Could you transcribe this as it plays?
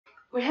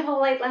We have a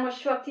light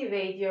language to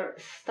activate your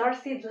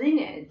starseed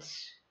lineage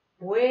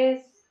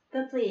with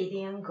the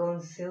Pleiadian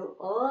Council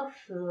of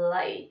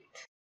Light.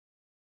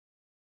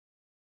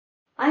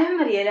 I am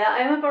Mariella, I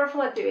am a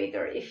powerful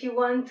activator. If you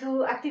want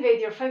to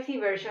activate your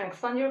 5D version,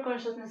 expand your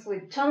consciousness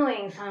with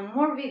channelings and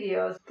more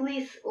videos,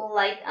 please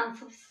like and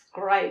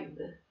subscribe.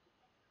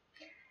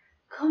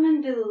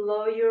 Comment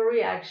below your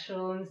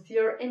reactions,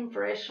 your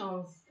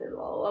impressions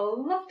below. I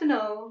would love to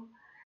know.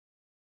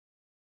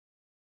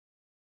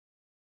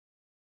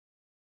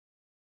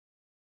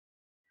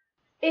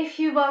 If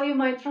you value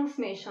my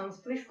transmissions,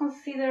 please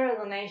consider a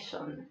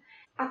donation.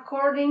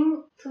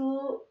 According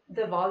to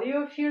the value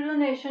of your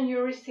donation,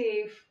 you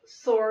receive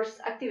source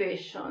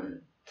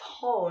activation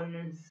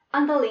tones,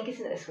 and the link is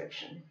in the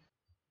description.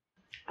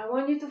 I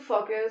want you to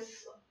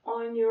focus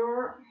on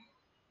your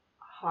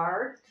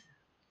heart.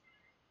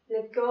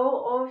 Let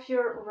go of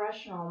your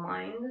rational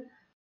mind.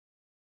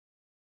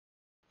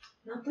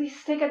 Now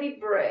please take a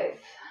deep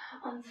breath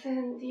and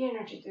send the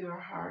energy to your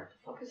heart.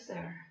 Focus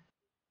there.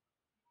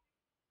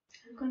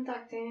 I'm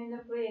contacting the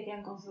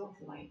Pleiadian Council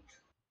of Light.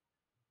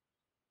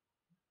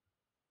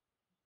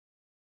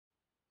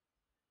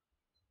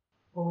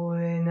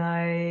 When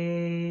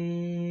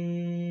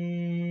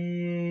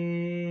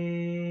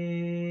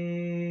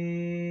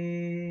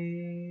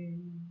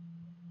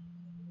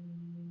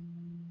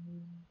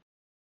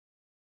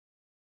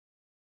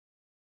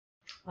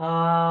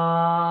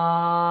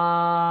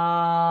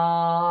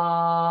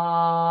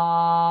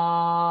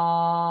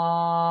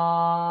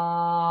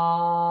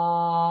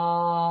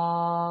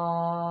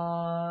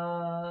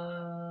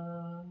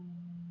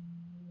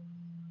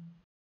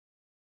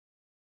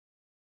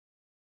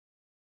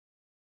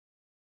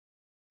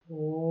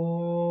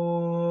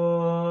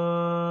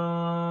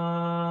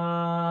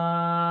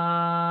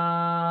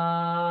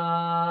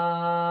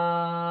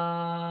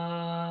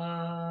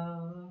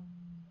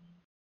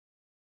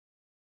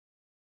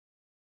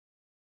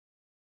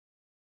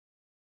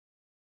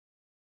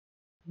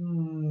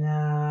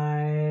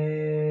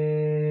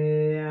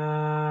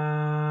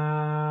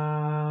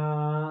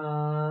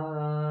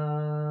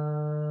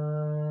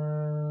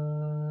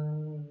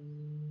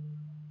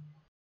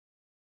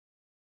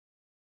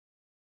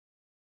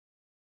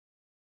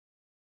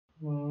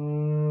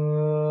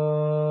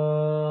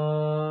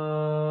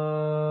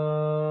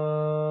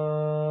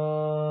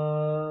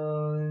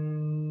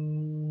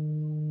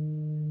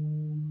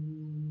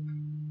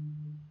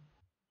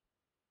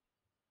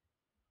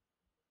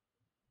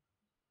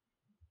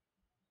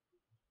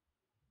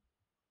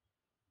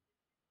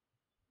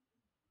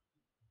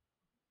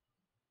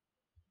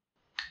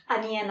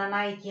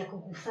Aniananaikia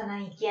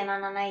kukusanaikia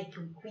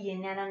nananaiku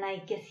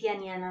kuyenananaikia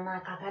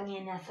sianiananaka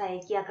kaniana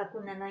saikia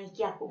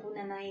kakunanaikia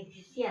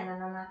kupunanaiki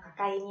siananana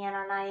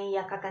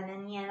kakainiananaia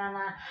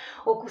kakananianana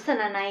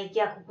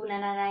okusananaikia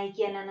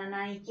kupunanaikia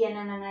nananaikia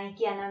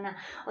nananaikia nana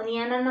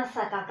onianana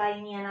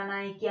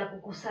sakakainiananaikia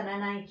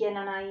kukusananaikia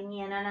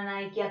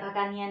nanainiananaikia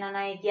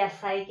kakaniananaikia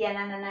saikia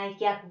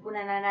nananaikia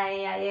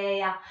kupunanaia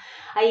ya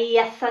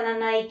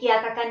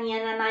aiasananaikia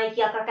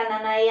kakaniananaikia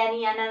kakananaia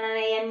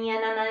niananaia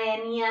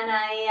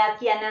niananaia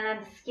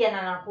kianana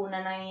kianana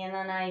kunana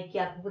yana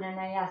ikia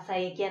kunana yasa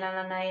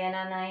kianana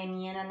yana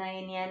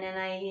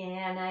yana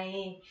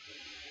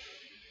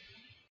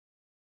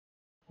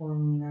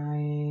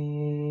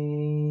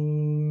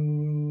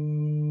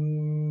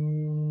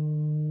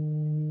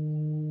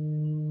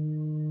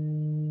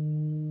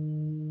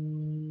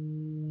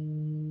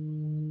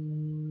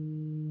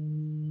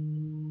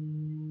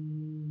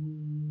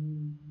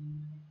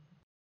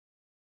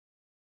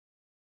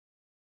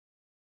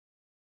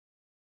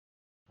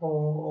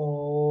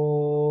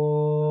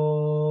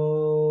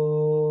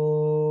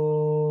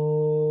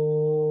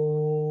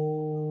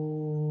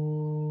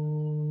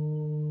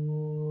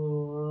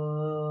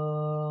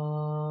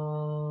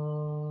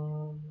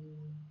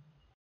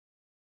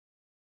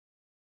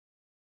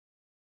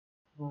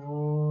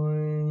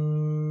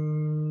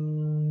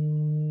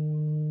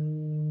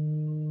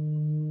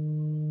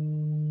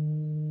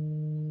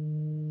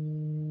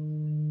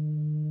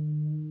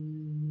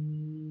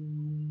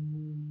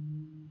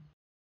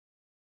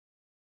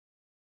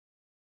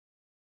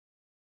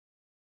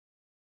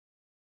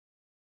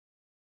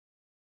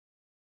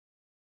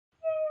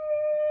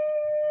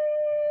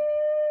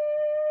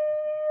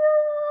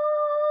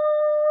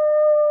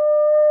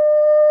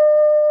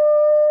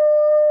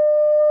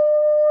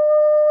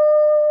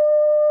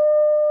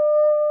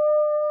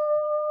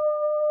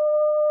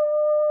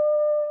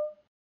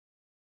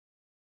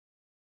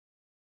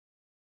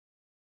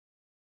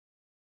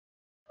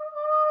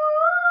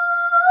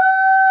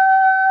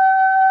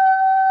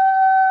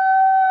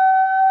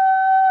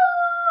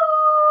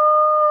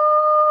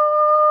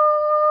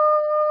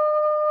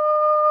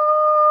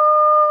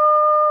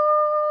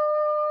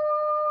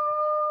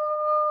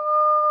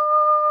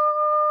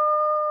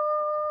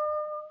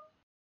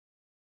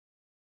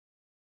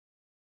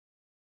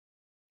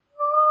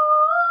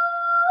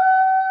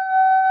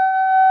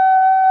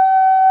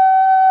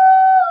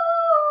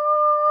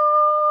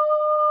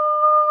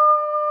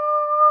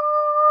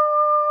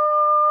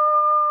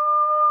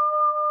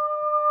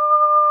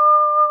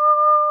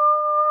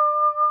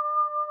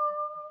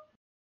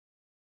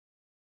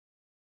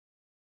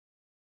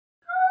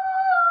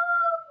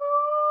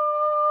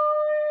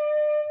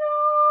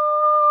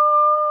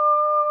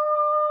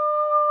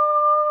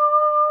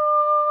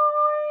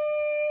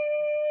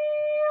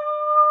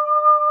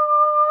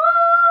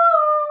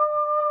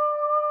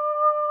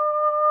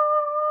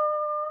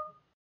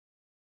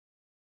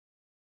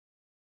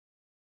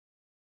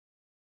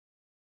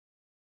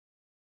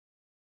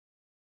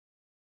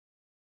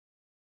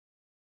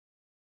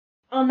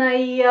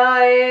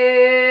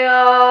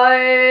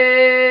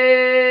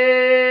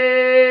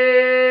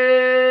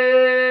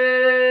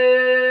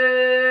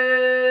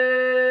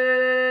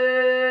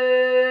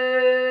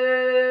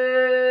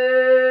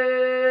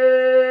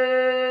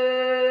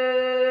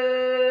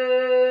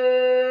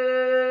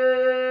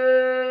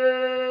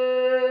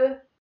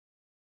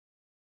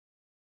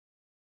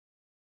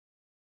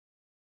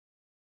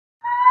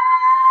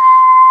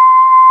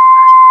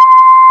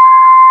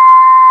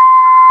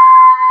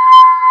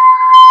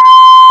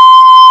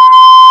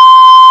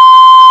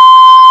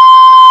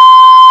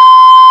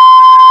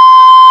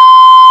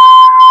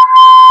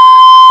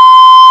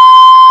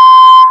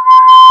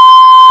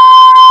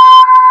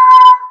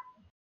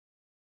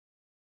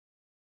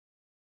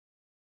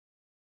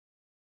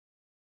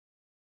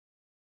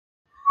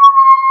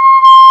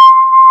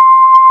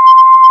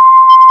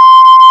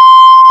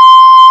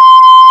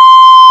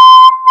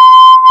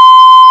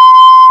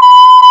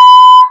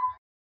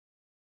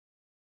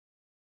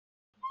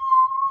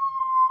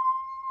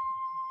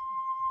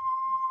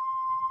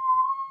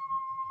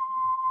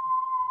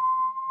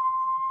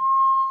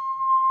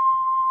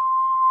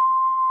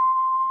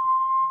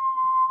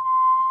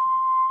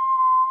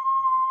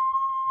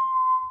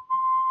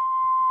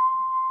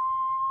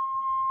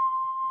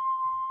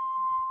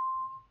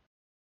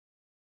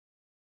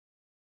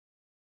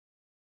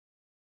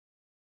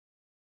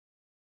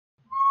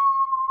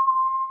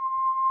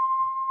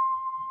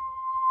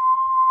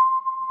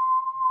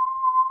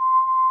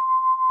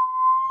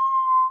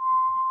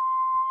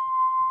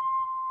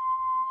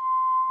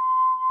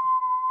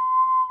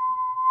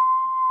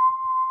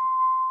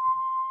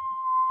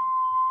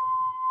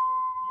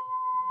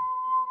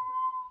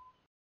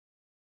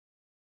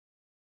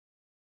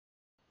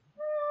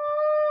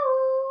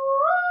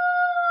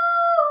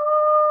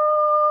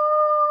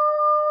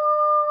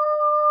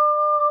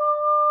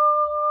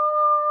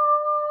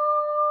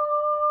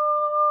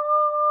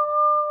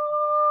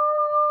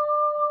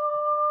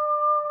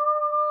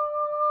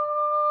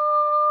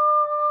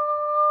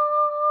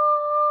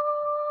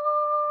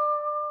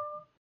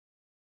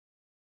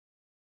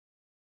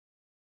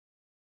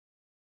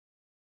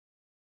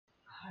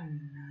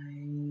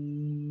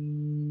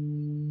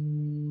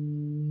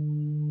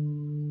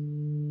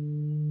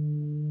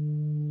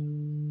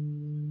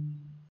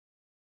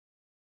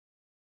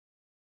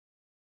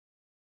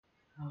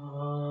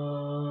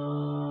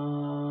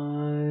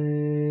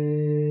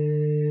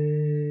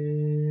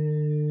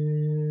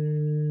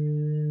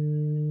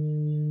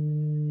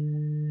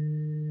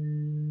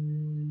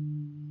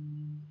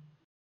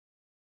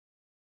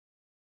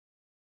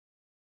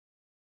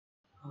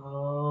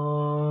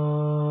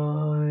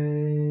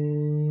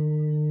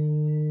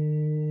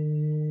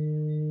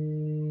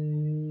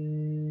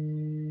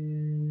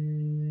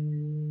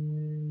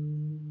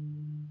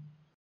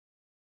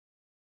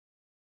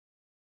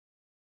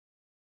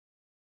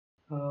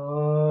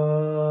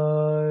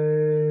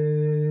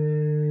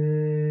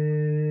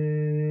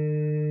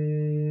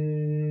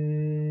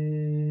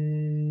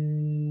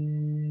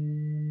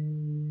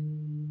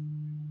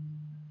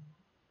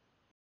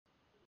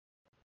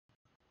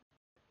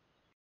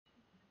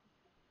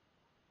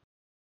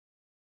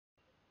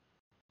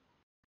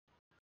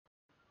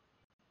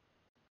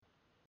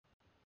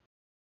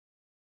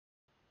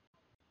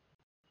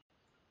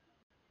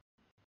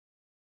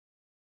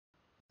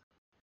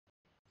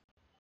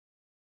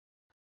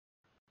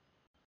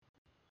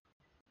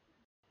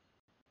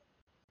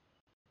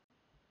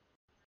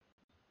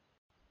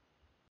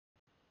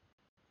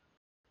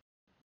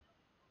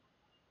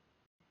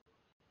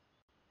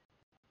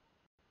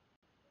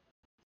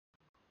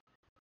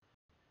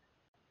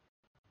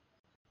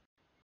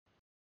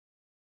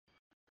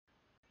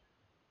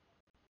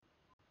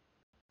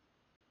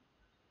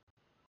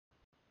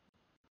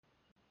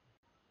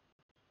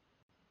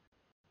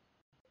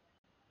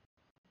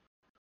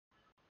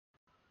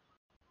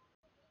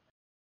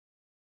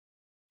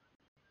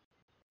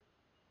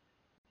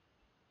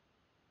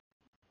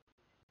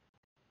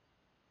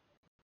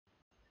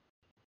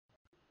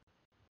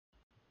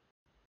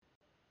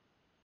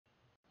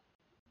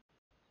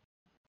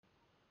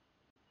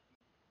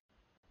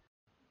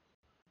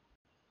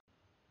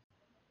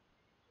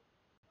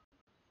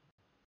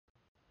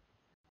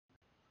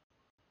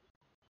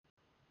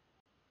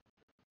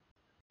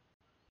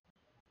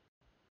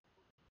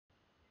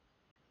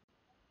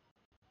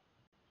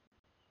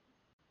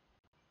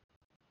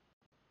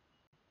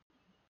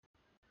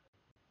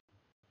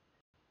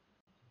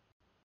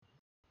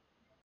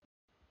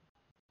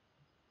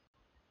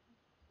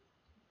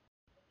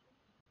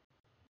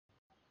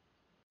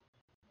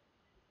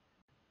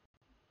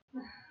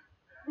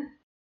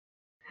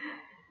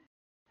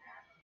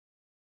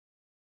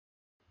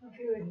I'm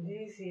feeling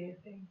dizzy,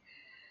 I think.